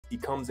He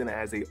comes in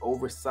as a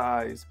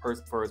oversized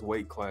person for his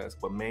weight class,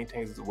 but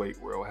maintains his weight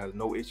well, has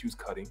no issues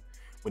cutting.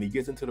 When he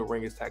gets into the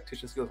ring, his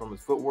tactician skills from his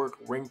footwork,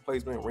 ring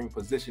placement, ring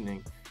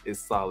positioning is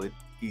solid.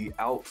 He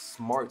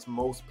outsmarts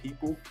most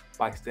people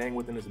by staying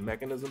within his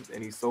mechanisms,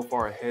 and he's so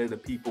far ahead of the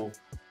people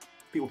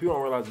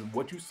don't realize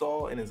what you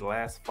saw in his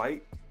last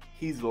fight.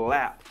 He's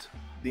lapped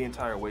the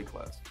entire weight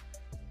class,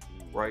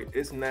 right?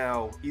 It's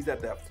now he's at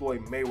that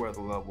Floyd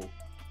Mayweather level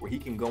where he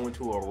can go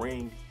into a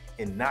ring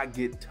and not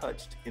get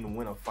touched and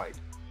win a fight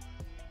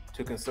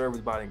to conserve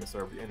his body and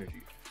conserve his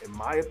energy. In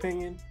my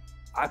opinion,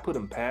 I put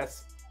him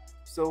past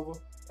Silva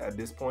at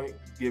this point,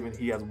 given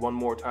he has one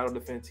more title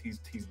defense. He's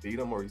beat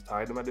him or he's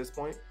tied him at this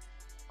point.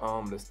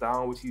 The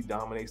style in which he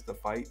dominates the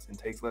fights and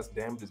takes less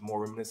damage is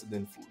more reminiscent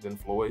than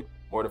Floyd,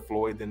 more to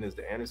Floyd than is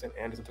to Anderson.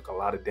 Anderson took a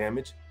lot of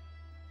damage.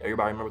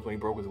 Everybody remembers when he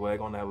broke his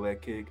leg on that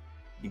leg kick.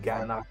 He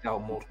got knocked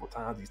out multiple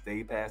times. He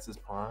stayed past his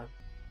prime.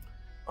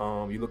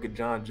 You look at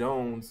John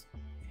Jones,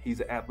 he's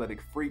an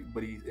athletic freak,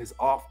 but his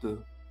off the,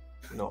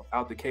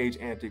 out the cage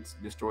antics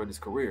destroyed his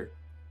career.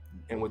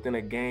 And within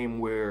a game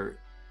where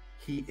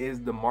he is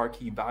the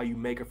marquee value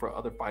maker for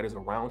other fighters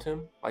around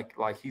him, like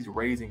he's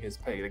raising his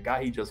pay. The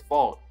guy he just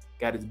fought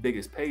got his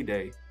biggest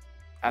payday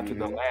after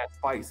the last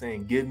fight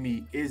saying, "Give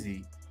me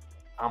Izzy,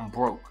 I'm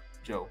broke,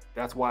 Joe."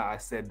 That's why I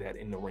said that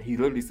in the ring. He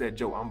literally said,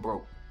 "Joe, I'm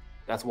broke.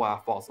 That's why I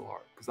fought so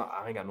hard, because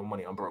I ain't got no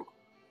money, I'm broke."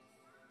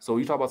 So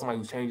you talk about somebody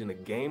who's changing the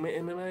game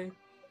in MMA,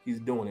 he's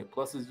doing it.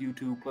 Plus his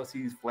YouTube, plus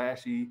he's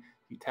flashy.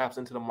 He taps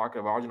into the market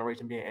of our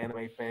generation being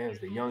anime fans,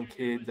 the young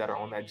kids that are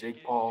on that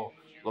Jake Paul,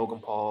 Logan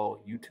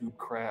Paul, YouTube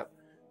crap.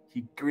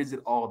 He grids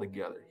it all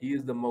together. He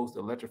is the most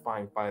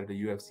electrifying fighter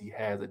the UFC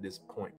has at this point.